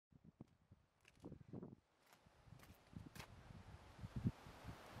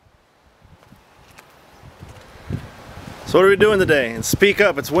So what are we doing today? And speak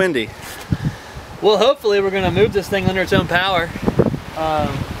up, it's windy. Well, hopefully we're going to move this thing under its own power.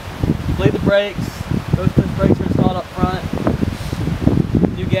 Bleed the brakes. Both those brakes are installed up front.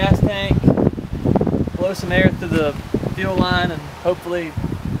 New gas tank. Blow some air through the fuel line, and hopefully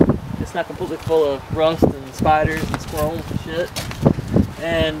it's not completely full of rust and spiders and squirrels and shit.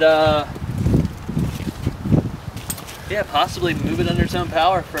 And yeah, possibly move it under its own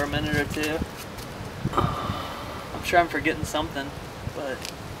power for a minute or two. I'm sure I'm forgetting something, but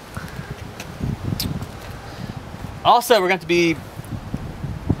also we're going to be,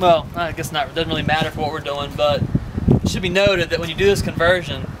 well, I guess not, it doesn't really matter for what we're doing, but it should be noted that when you do this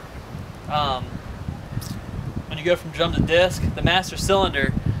conversion, when you go from drum to disc, the master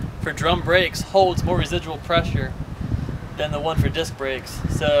cylinder for drum brakes holds more residual pressure than the one for disc brakes.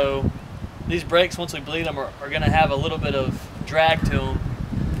 So these brakes, once we bleed them, are going to have a little bit of drag to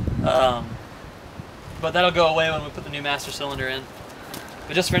them. But that'll go away when we put the new master cylinder in.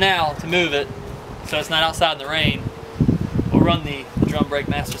 But just for now, to move it, so it's not outside in the rain, we'll run the drum brake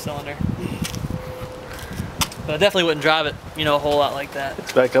master cylinder. But I definitely wouldn't drive it, you know, a whole lot like that.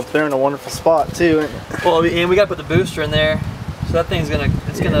 It's back up there in a wonderful spot too, isn't it? Well, and we got to put the booster in there, so that thing's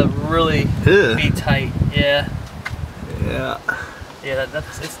gonna really be tight. Yeah. Yeah. Yeah,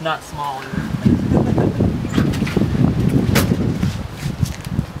 it's not small either.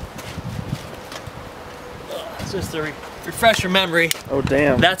 Just to refresh your memory. Oh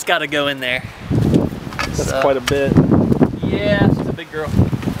damn. That's got to go in there. That's quite a bit. Yeah, she's a big girl.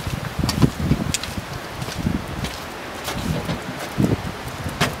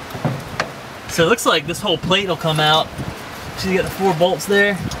 So it looks like this whole plate will come out. She's got the 4 bolts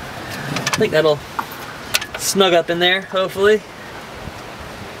there. I think that'll snug up in there, hopefully.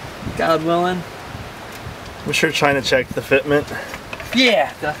 God willing. I'm sure trying to check the fitment.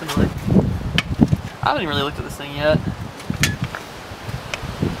 Yeah, definitely. I haven't even really looked at this thing yet.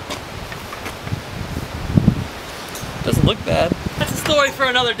 Doesn't look bad. That's a story for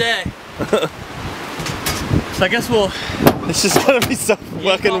another day. So I guess we'll... It's just gonna be so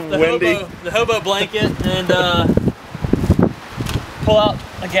fucking windy. The hobo blanket and pull out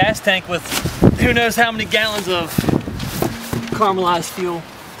a gas tank with who knows how many gallons of caramelized fuel.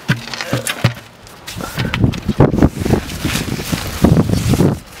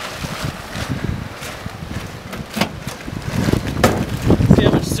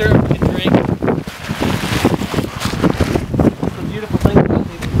 Syrup we can drink. It's a beautiful thing about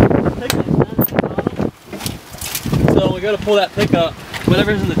these pickups. So when we go to pull that pickup,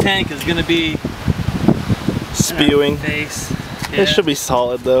 whatever's in the tank is going to be spewing. Base. Yeah. It should be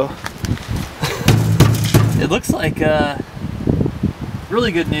solid though. It looks like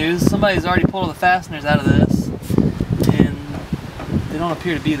really good news. Somebody's already pulled all the fasteners out of this, and they don't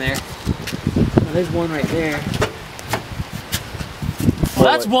appear to be there. Well, there's one right there. Well,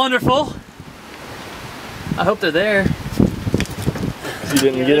 that's wonderful. I hope they're there. You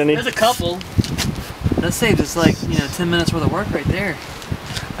didn't get any? There's a couple. That saved us like, 10 minutes worth of work right there.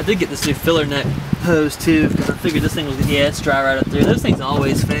 I did get this new filler neck hose too, because I figured this thing was, yeah, it's dry right up there. Those things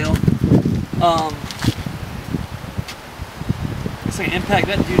always fail. So I can impact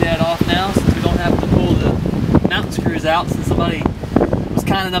that doodad off now, since we don't have to pull the mountain screws out, since somebody was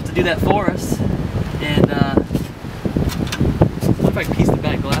kind enough to do that for us. And if I can piece the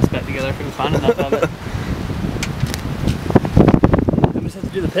back glass back together if we can find enough of it. Then we just have to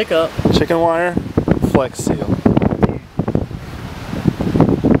do the pickup. Chicken wire, flex seal.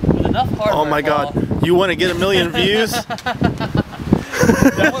 With enough hardware. Oh my god, you want to get 1 million views? Do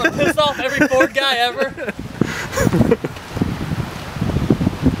I want to piss off every Ford guy ever?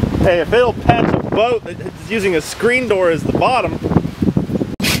 Hey, if it'll patch a boat that's using a screen door as the bottom.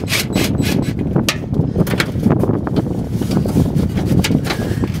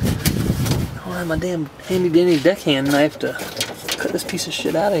 My damn handy dandy deckhand knife to cut this piece of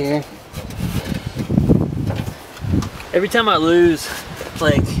shit out of here. Every time I lose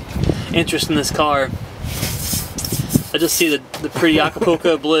like interest in this car, I just see the pretty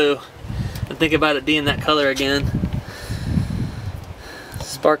Acapulco blue and think about it being that color again.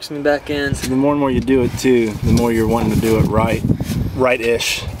 Sparks me back in. So the more and more you do it too, the more you're wanting to do it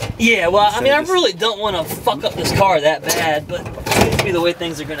right-ish. Yeah, well, I mean, I really don't want to fuck up this car that bad, but it seems to be the way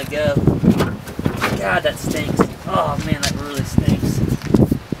things are gonna go. God, that stinks. Oh man, that really stinks.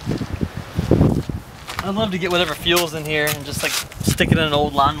 I'd love to get whatever fuel's in here and just like stick it in an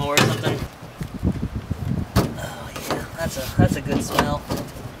old lawnmower or something. Oh yeah, that's a good smell.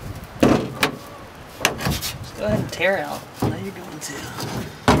 Just go ahead and tear out. Now you're going to.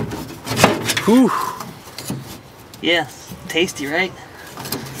 Whew. Yeah, tasty, right?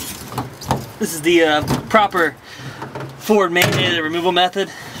 This is the proper Ford mandated removal method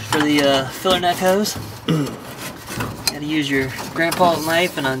for the filler neck hose. Gotta use your grandpa's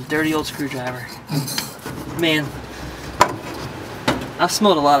knife and a dirty old screwdriver. Man, I've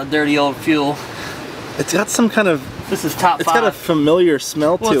smelled a lot of dirty old fuel. It's got some kind of... This is top 5. It's got a familiar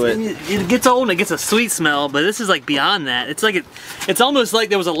smell to it. It gets old and it gets a sweet smell, but this is like beyond that. It's like it's almost like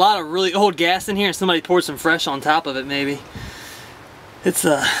there was a lot of really old gas in here and somebody poured some fresh on top of it maybe. It's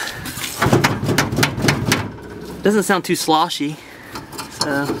doesn't sound too sloshy,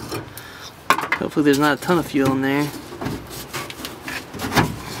 so hopefully there's not a ton of fuel in there.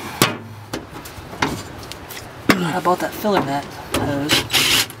 I bought that filler net hose.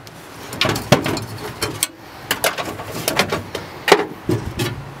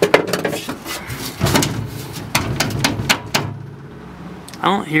 I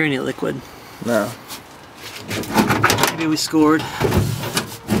don't hear any liquid. No. Maybe we scored.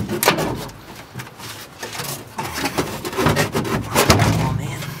 Oh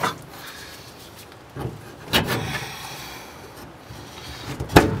man.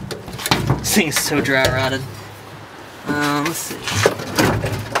 This thing is so dry rotted. Let's see.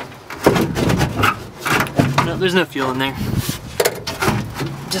 No, there's no fuel in there.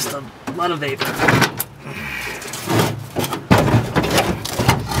 Just a lot of vapor.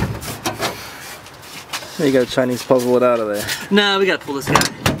 You got a Chinese puzzle it out of there. No, we gotta pull this guy.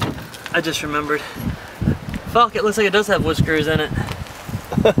 I just remembered. Fuck, it looks like it does have wood screws in it.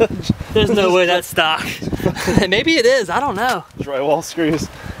 There's no way that's stock. Maybe it is, I don't know. Drywall screws.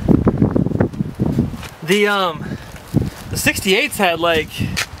 The 68s had like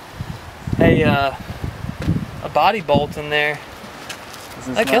a body bolt in there.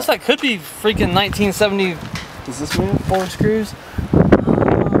 I guess that could be freaking 1970. Does this move? Ford screws.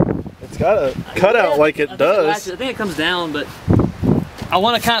 It's got a cutout like it does. I think it comes down, but I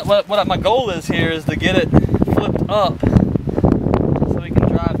want to kind of what my goal is here is to get it flipped up so we can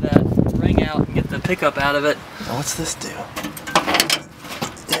drive that ring out and get the pickup out of it. Oh, what's this do?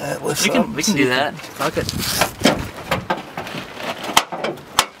 Yeah, it lifts We up. can do that. Fuck it.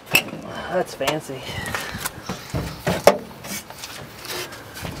 That's fancy.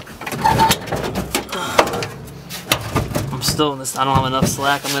 I'm still in this. I don't have enough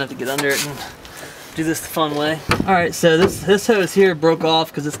slack. I'm gonna have to get under it and do this the fun way. All right, so this hose here broke off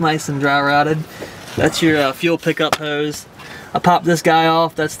because it's nice and dry rotted. That's your fuel pickup hose. I popped this guy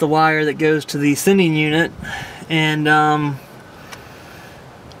off. That's the wire that goes to the sending unit, and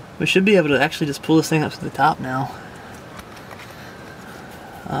we should be able to actually just pull this thing up to the top now.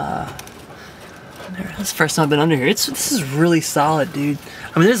 That's the first time I've been under here. This is really solid, dude.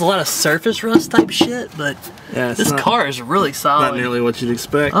 I mean, there's a lot of surface rust type shit, but yeah, this car is really solid. Not nearly what you'd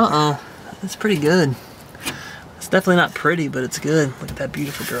expect. It's pretty good. It's definitely not pretty, but it's good. Look at that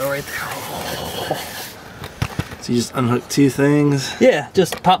beautiful girl right there. Oh. So you just unhook two things? Yeah,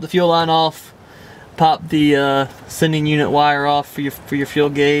 just pop the fuel line off, pop the sending unit wire off for your fuel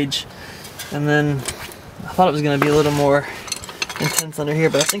gauge, and then I thought it was going to be a little more intense under here,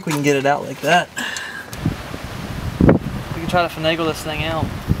 but I think we can get it out like that. We can try to finagle this thing out.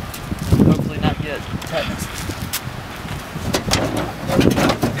 Hopefully not get tetanus.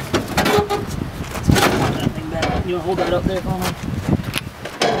 That thing back. You want to hold that up there for me?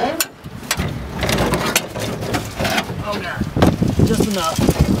 Oh god, just enough.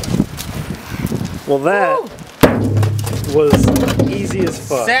 Well, that was easy as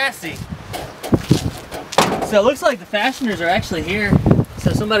fuck. Sassy. So it looks like the fasteners are actually here.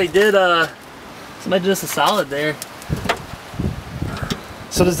 So somebody did us a solid there.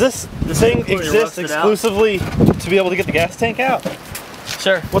 So does this thing exist exclusively to be able to get the gas tank out?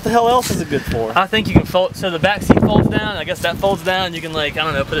 Sure. What the hell else is it good for? I think you can fold, so the back seat folds down, I guess that folds down, you can like, I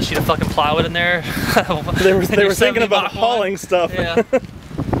don't know, put a sheet of fucking plywood in there. They were thinking about hauling stuff. Yeah.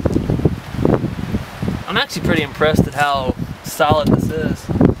 I'm actually pretty impressed at how solid this is.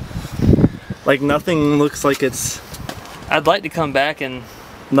 Like nothing looks like it's... I'd like to come back and...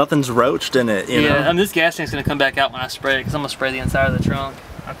 Nothing's roached in it, you know? I mean, this gas tank's going to come back out when I spray it, because I'm going to spray the inside of the trunk.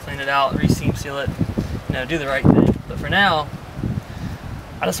 I'll clean it out, re-seam seal it, you know, do the right thing. But for now,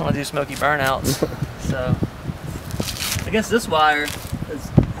 I just want to do smoky burnouts. So, I guess this wire that's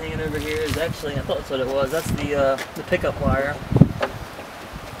hanging over here is actually, I thought that's what it was, that's the pickup wire.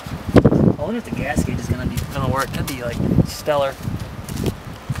 I wonder if the gas gauge is going to work. That'd be like stellar.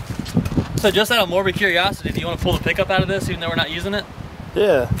 So just out of morbid curiosity, do you want to pull the pickup out of this even though we're not using it?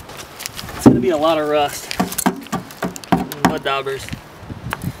 Yeah. It's going to be a lot of rust. And mud daubers.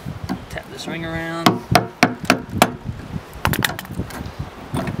 Tap this ring around.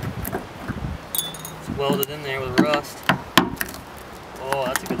 It's welded in there with rust. Oh,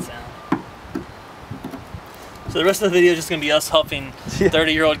 that's a good sound. So the rest of the video is just gonna be us huffing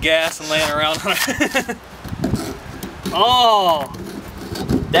 30-year-old gas and laying around on it. Oh,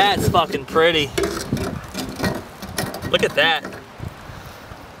 that's fucking pretty. Look at that.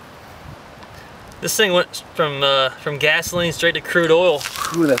 This thing went from gasoline straight to crude oil.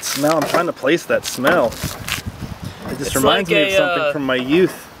 Ooh, that smell. I'm trying to place that smell. It just reminds me of something from my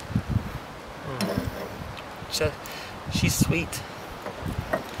youth. She's sweet.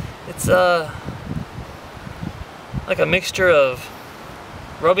 It's like a mixture of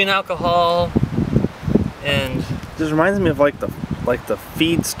rubbing alcohol and... It just reminds me of like the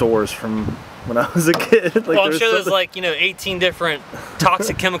feed stores from when I was a kid. Like, well, I'm sure there's like, you know, 18 different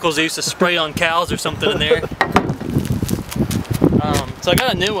toxic chemicals they used to spray on cows or something in there. So I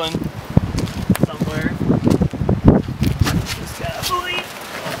got a new one somewhere. Just gotta believe.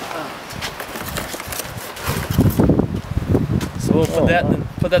 So we'll put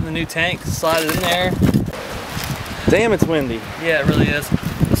that in the new tank, slide it in there. Damn, it's windy. Yeah, it really is.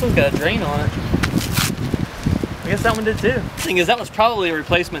 This one's got a drain on it. I guess that one did too. The thing is, that was probably a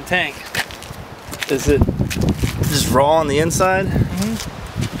replacement tank. Is it just raw on the inside?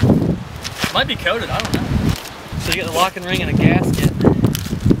 Mm-hmm. Might be coated, I don't know. So you get the locking ring and a gasket.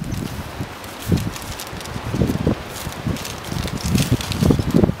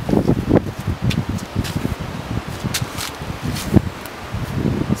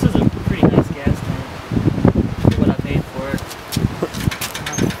 This is a pretty nice gas tank. Look what I paid for it.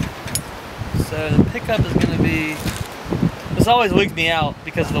 So the pickup is going to be... This always wigs me out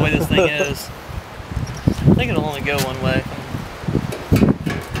because of the way this thing is. I think it'll only go one way, if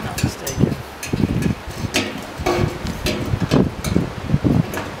I'm not mistaken.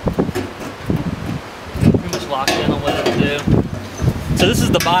 Pretty much locked in on what it'll do. So this is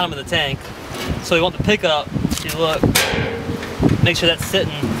the bottom of the tank. So we want the pickup, if you look, make sure that's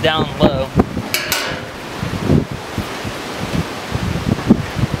sitting down low.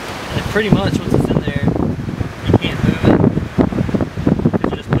 And pretty much once it's in there, you can't move it. Because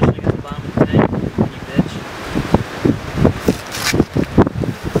you're just pushing against the bottom of the tank.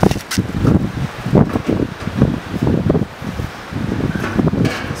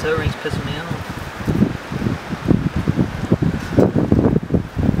 This O-ring's pissing me off.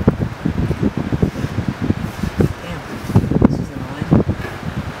 Damn, this is annoying.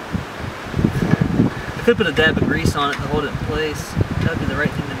 I could put a dab of grease on it to hold it in place. That would be the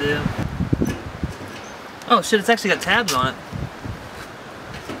right thing to do. Oh shit, it's actually got tabs on it.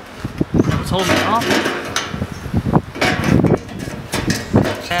 What's holding it off?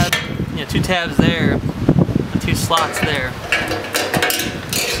 Tab, you know, 2 tabs there, and 2 slots there.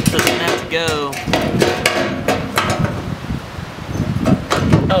 Doesn't have to go.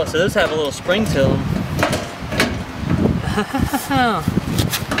 Oh, so those have a little spring to them.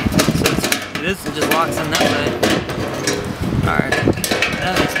 So it just locks in that way. Alright,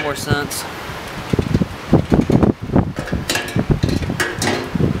 that makes more sense.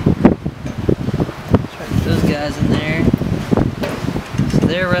 Try to get those guys in there. So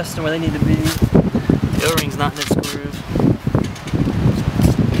they're resting where they need to be. The O-ring's not in its groove.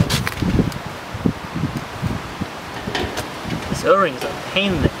 This O-ring is a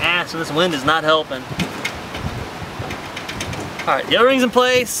pain in the ass, and this wind is not helping. Alright, the O-ring's in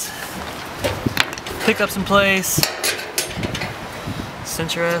place. Pickup's in place.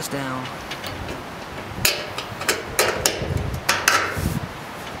 Cinch your ass down.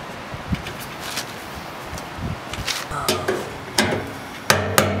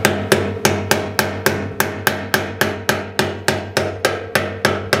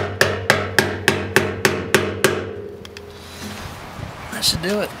 That should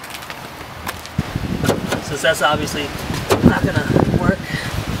do it. Since that's obviously not gonna work.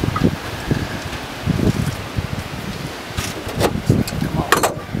 Come on.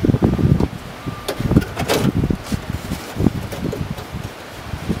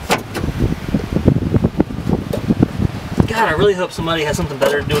 God, I really hope somebody has something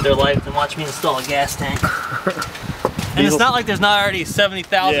better to do with their life than watch me install a gas tank. And it's not like there's not already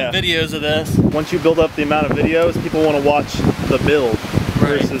 70,000 videos of this. Once you build up the amount of videos, people want to watch the build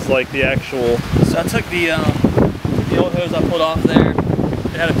versus like the actual. So I took the old hose I pulled off there.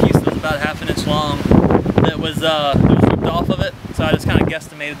 It had a piece that was about 1/2 inch long that was ripped off of it. So I just kind of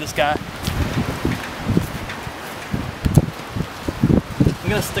guesstimated this guy. I'm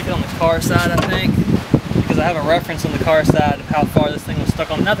gonna stick it on the car side, I think, because I have a reference on the car side of how far this thing was stuck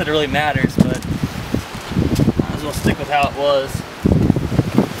on. Not that it really matters, but might as well stick with how it was.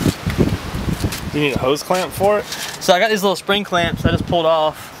 Do you need a hose clamp for it? So I got these little spring clamps I just pulled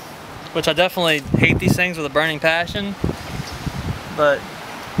off, which I definitely hate these things with a burning passion, but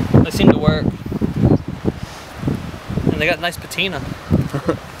they seem to work. They got nice patina.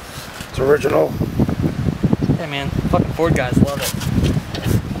 It's original. Hey man, fucking Ford guys love it.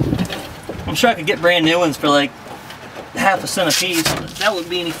 I'm sure I could get brand new ones for like half a cent a piece, but that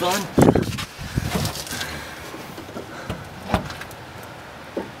wouldn't be any fun.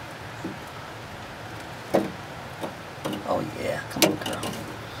 Oh yeah, come on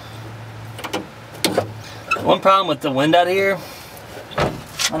girl. One problem with the wind out here,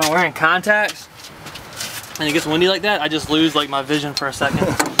 when I'm wearing contacts and it gets windy like that, I just lose like my vision for a second.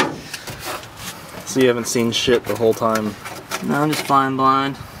 So you haven't seen shit the whole time? No, I'm just flying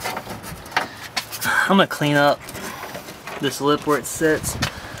blind. I'm gonna clean up this lip where it sits.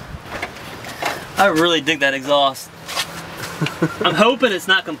 I really dig that exhaust. I'm hoping it's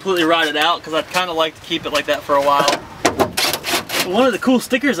not completely rotted out because I'd kind of like to keep it like that for a while. But one of the cool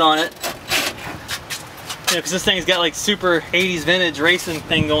stickers on it, you know, because this thing's got like super 80s vintage racing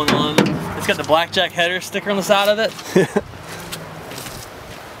thing going on. It's got the blackjack header sticker on the side of it.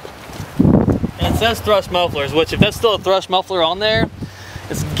 And it says thrust mufflers, which if that's still a thrust muffler on there,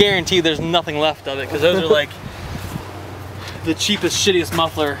 it's guaranteed there's nothing left of it, because those are like the cheapest, shittiest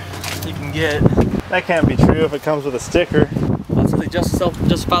muffler you can get. That can't be true if it comes with a sticker. That's what they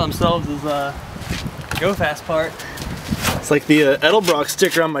justify themselves as a go fast part. It's like the Edelbrock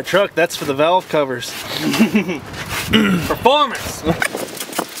sticker on my truck. That's for the valve covers. Performance!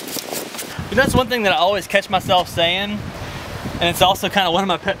 But that's one thing that I always catch myself saying, and it's also kind of one of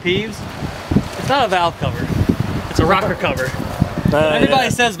my pet peeves. It's not a valve cover. It's a rocker cover. Everybody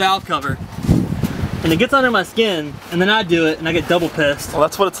says valve cover. And it gets under my skin, and then I do it, and I get double pissed. Well,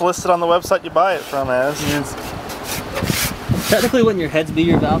 that's what it's listed on the website you buy it from as. Yes. Technically, wouldn't your heads be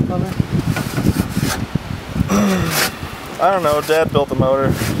your valve cover? I don't know, Dad built the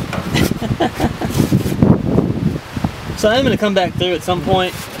motor. So I'm going to come back through at some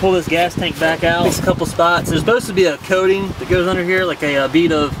point, pull this gas tank back out, fix a couple spots. There's supposed to be a coating that goes under here, like a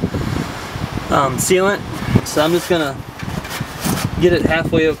bead of sealant. So I'm just going to get it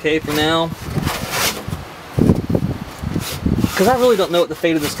halfway okay for now. Because I really don't know what the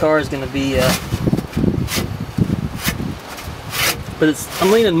fate of this car is going to be yet. But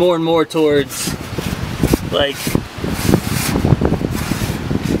I'm leaning more and more towards like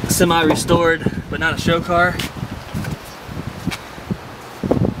semi-restored, but not a show car.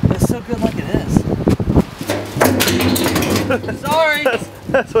 It's so good like it is. Sorry!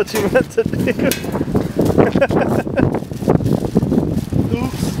 That's what you meant to do.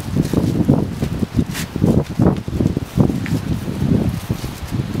 Oops.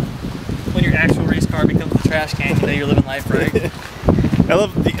 When your actual race car becomes the trash can, you know you're living life right. I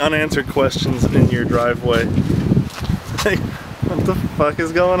love the unanswered questions in your driveway. Like, what the fuck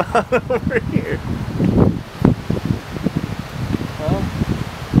is going on over here? Well,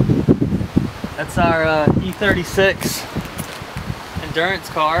 that's our E36 endurance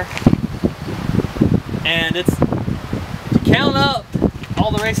car, and it's, to count up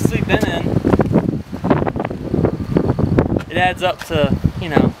all the races we've been in, it adds up to, you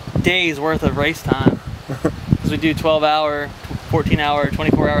know, days worth of race time, because we do 12-hour, 14-hour,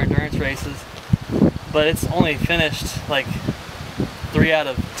 24-hour endurance races, but it's only finished like 3 out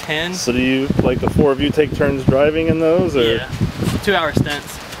of 10. So do you, like the 4 of you, take turns driving in those, or? Yeah, 2-hour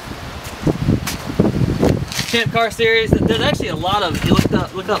stints. Champ Car Series. There's actually a lot of. You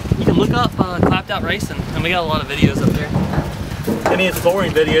can look up Clapped Out Racing, and we got a lot of videos up there. I mean, it's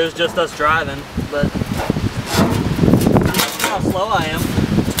boring videos, just us driving, but that's how slow I am.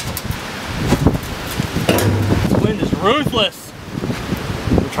 This wind is ruthless.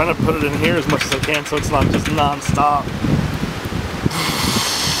 I'm trying to put it in here as much as I can so it's not just non-stop.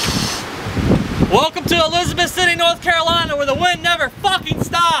 Welcome to Elizabeth City, North Carolina, where the wind never fucking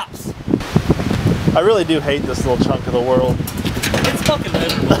stops. I really do hate this little chunk of the world. It's fucking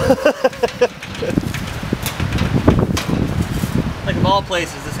miserable. Like, of all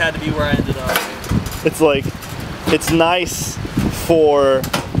places, this had to be where I ended up. It's like, it's nice for,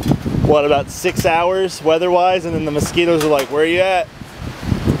 what, about 6 hours weather-wise, and then the mosquitoes are like, where are you at?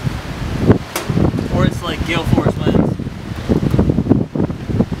 Or it's like gale force winds.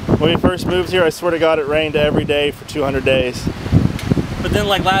 When we first moved here, I swear to God, it rained every day for 200 days. But then,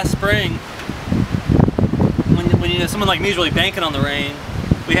 like last spring, when you know someone like me is really banking on the rain,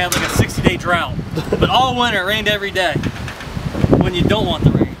 we had like a 60-day drought. But all winter it rained every day when you don't want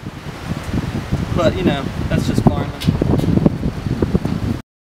the rain. But you know, that's just farming.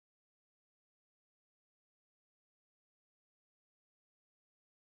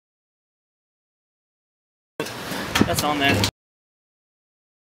 That's on there.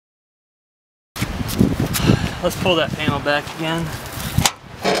 Let's pull that panel back again.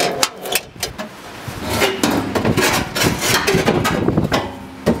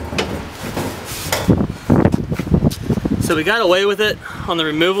 So we got away with it on the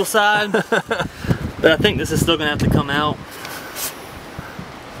removal side, but I think this is still gonna have to come out.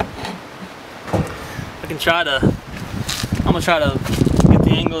 I'm gonna try to get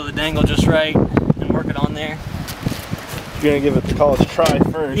the angle of the dangle just right and work it on there. You're gonna give it the college try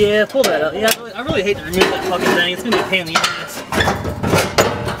first. Yeah, pull that up. Yeah, I really hate to remove that fucking thing. It's gonna be a pain in the ass.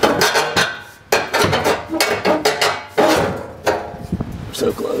 We're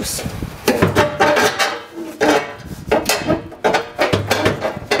so close.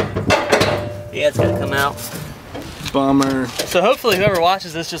 Yeah, it's gonna come out. Bummer. So hopefully whoever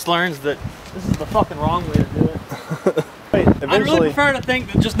watches this just learns that this is the fucking wrong way to do it. Wait, I'd really eventually, prefer to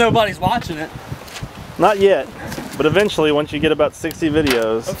think that just nobody's watching it. not yet, but eventually once you get about 60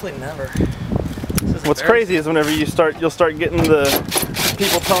 videos. Hopefully never. What's crazy is whenever you'll start getting the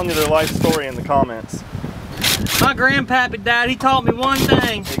people telling you their life story in the comments. My grandpappy died, he taught me one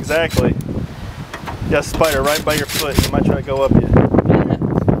thing. Exactly. You got a spider right by your foot. You might try to go up you. Yeah.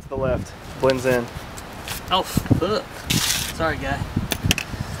 To the left. Blends in. Oh, fuck. Sorry, guy.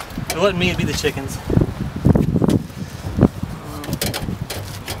 If it wasn't me, it'd be the chickens.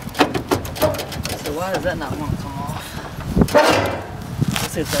 So why does that not want to come off?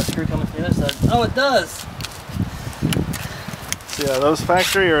 Let's see if that screw coming from the other side. Oh, it does! So yeah, those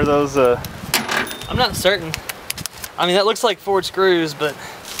factory or those I'm not certain. I mean, that looks like Ford screws, but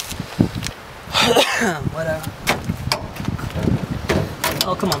whatever.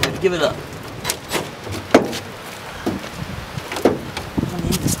 Oh, come on, baby, give it up. I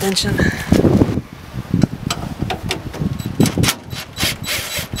need extension.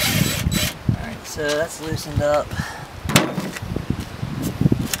 Alright, so that's loosened up.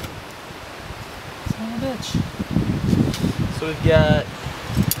 Son of a bitch. So we've got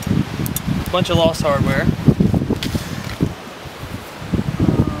a bunch of lost hardware.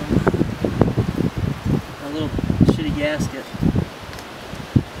 A little shitty gasket.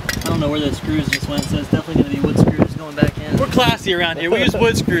 I don't know where those screws just went, so it's definitely going to be wood screws going back in. We're classy around here. We use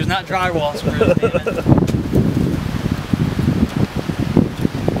wood screws, not drywall screws, damn it.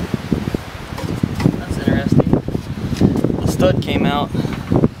 That's interesting. The stud came out.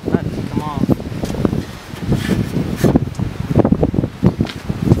 That didn't come off.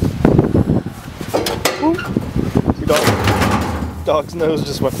 dog's nose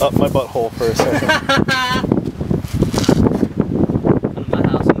just went up my butthole for a second. Come to my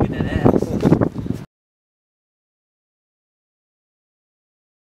house and get that ass.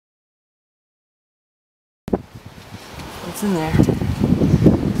 What's in there?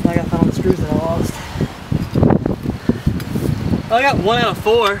 So I got to find all the screws that I lost. Well, I got 1 out of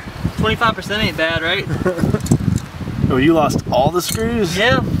 4. 25% ain't bad, right? Oh, you lost all the screws?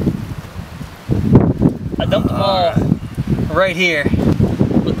 Yeah. I dumped them all right here.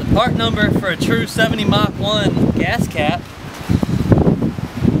 But the part number for a true 70 Mach 1 gas cap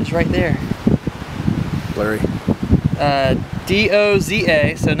is right there. Blurry.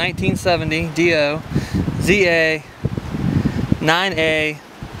 DOZA, so 1970, DOZA 9A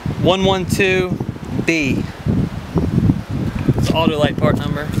 112B. It's Autolite part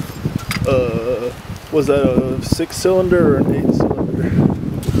number. Was that a 6-cylinder or an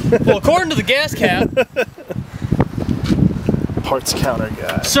 8-cylinder? Well, according to the gas cap. Parts counter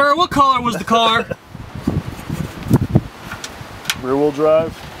guy. Sir, what color was the car? Rear wheel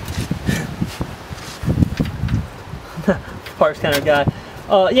drive. Parts counter guy.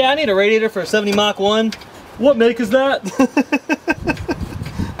 Yeah, I need a radiator for a 70 Mach 1. What make is that?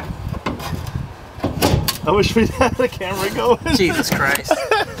 I wish we'd had the camera going. Jesus Christ.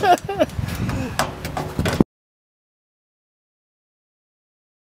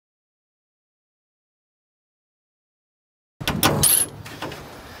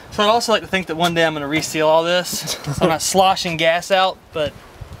 So I'd also like to think that one day I'm going to reseal all this, so I'm not sloshing gas out, but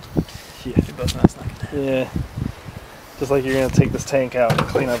yeah, we both know it's not going to happen. Yeah. Just like you're going to take this tank out and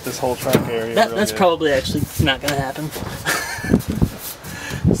clean up this whole trunk area. That's probably actually not going to happen.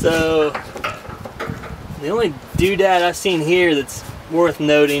 So, the only doodad I've seen here that's worth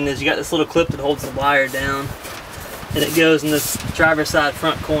noting is you got this little clip that holds the wire down, and it goes in this driver's side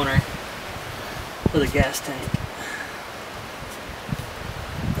front corner for the gas tank.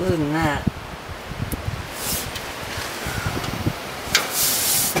 Other than that,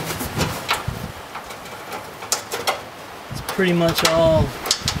 it's pretty much all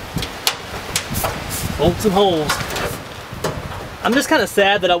bolts and holes. I'm just kind of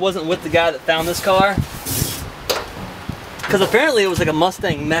sad that I wasn't with the guy that found this car, because apparently it was like a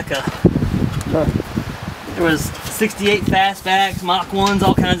Mustang mecca. Huh. There was 68 fastbacks, Mach 1s,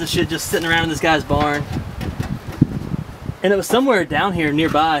 all kinds of shit just sitting around in this guy's barn. And it was somewhere down here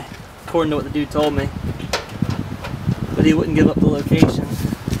nearby, according to what the dude told me. but he wouldn't give up the location.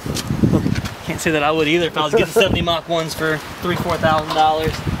 Can't say that I would either if I was getting 70 Mach 1s for $3,000 to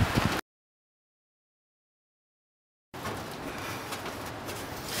 $4,000.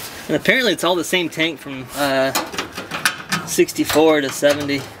 And apparently it's all the same tank from 64 to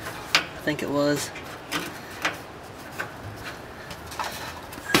 70, I think it was.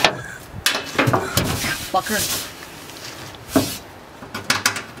 Fucker.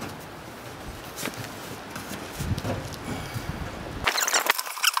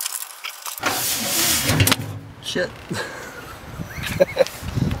 Shit.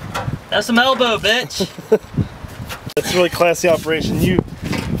 That's some elbow, bitch. That's a really classy operation. You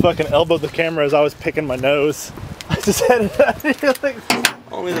fucking elbowed the camera as I was picking my nose. I just had it out here like this.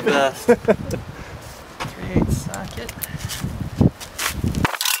 Only the best. 3/8 socket.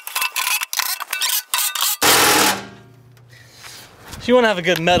 So you want to have a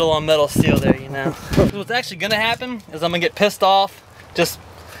good metal on metal steel there, you know. What's actually going to happen is I'm going to get pissed off, just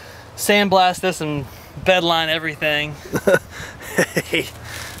sandblast this and bedline everything. Hey,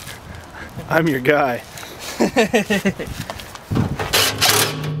 I'm your guy. I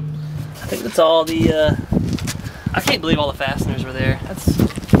think that's all the, I can't believe all the fasteners were there. That's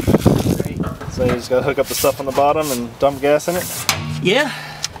great. So you just gotta hook up the stuff on the bottom and dump gas in it? Yeah.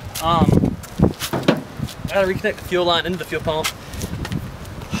 I gotta reconnect the fuel line into the fuel pump.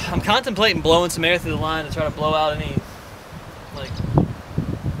 I'm contemplating blowing some air through the line to try to blow out any, like,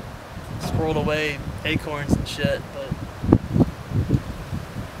 squirreled away acorns and shit, but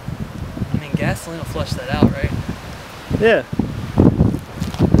I mean, gasoline will flush that out, right? Yeah.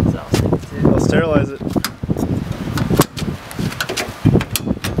 So I was thinking too. I'll sterilize it.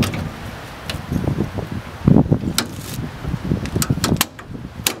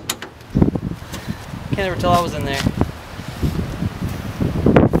 Can't ever tell I was in there.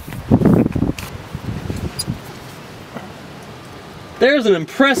 There's an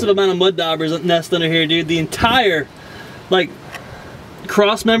impressive amount of mud daubers nest under here, dude. The entire, like,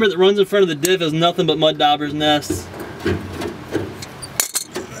 cross member that runs in front of the diff is nothing but mud daubers nests. Let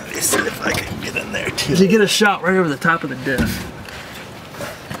me see if I can get in there too. You get a shot right over the top of the diff.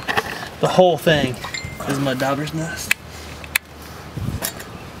 The whole thing is mud daubers nest.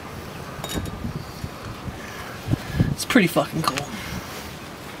 It's pretty fucking cool.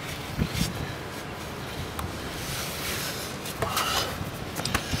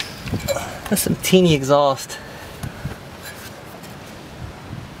 That's some teeny exhaust.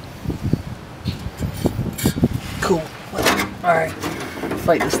 Cool. Alright.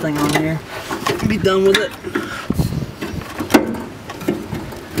 Fight this thing on here. Be done with it.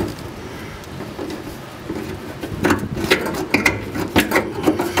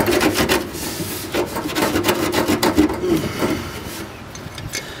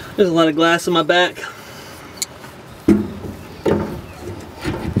 There's a lot of glass in my back.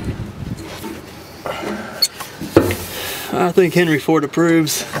 I think Henry Ford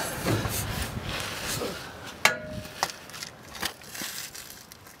approves.